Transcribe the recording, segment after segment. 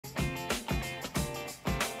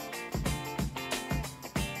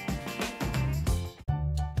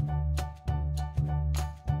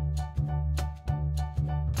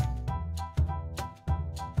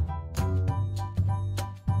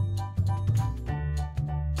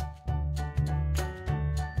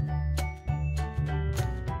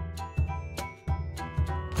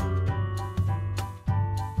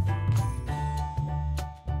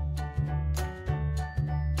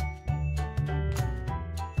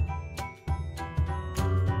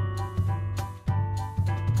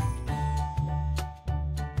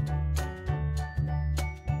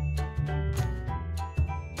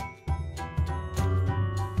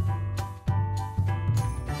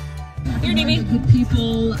Here, DB. Good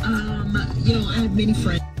people. You know, I have many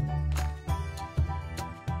friends.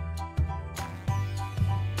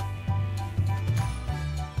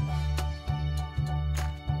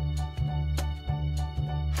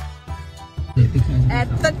 At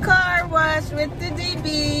the car wash with the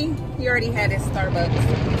DB. He already had his Starbucks.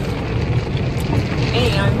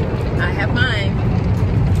 And I have mine.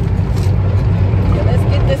 So let's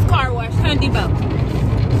get this car wash, huh, Debo?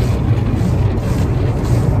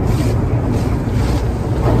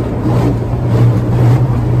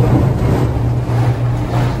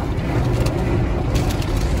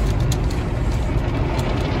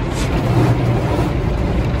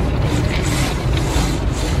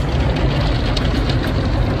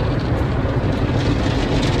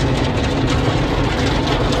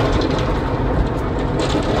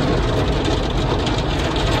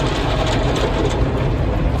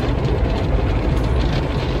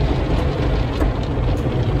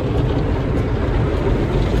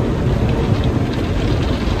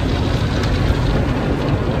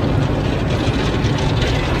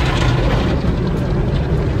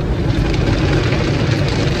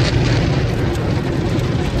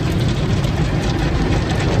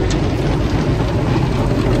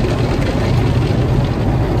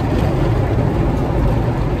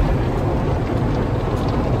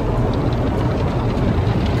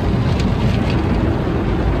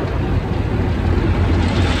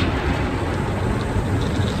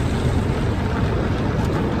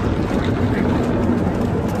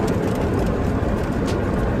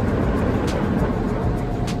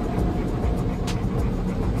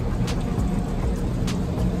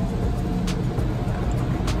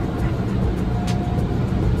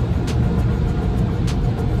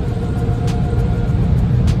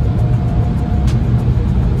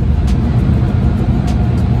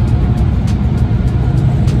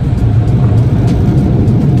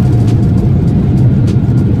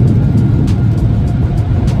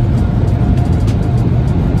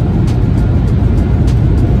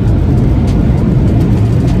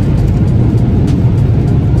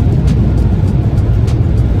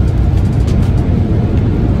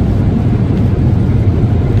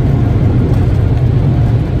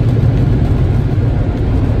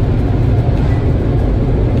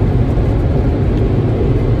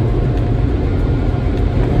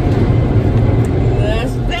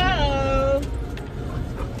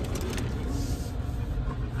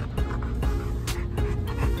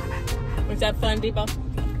 Was that fun, Debo?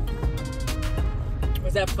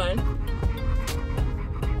 Was that fun?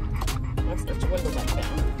 Let's get your window back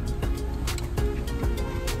down.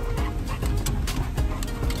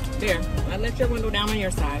 There, I left your window down on your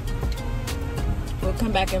side. We'll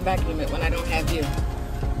come back and vacuum it when I don't have you.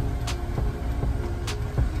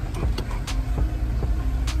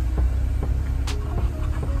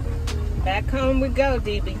 Back home we go,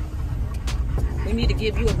 DB. We need to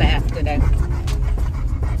give you a bath today.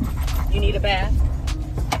 You need a bath?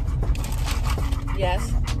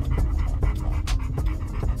 Yes.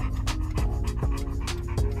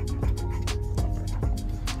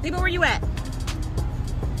 Debo, where you at?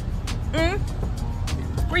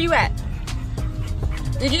 Where you at?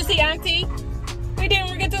 Did you see Auntie? We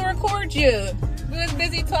didn't get to record you. We was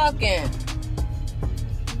busy talking.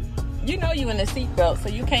 You know you in a seatbelt, so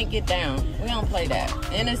you can't get down. We don't play that.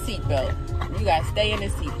 In a seatbelt. You gotta stay in a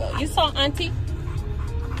seatbelt. You saw Auntie?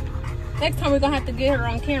 Next time we're gonna have to get her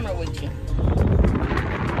on camera with you.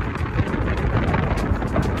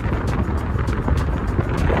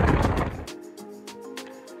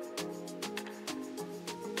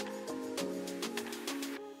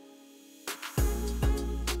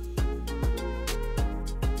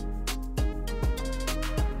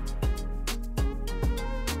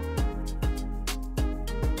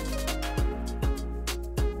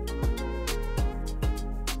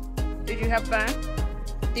 Did you have fun?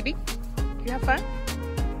 DB? Did you have fun?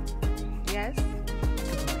 Yes?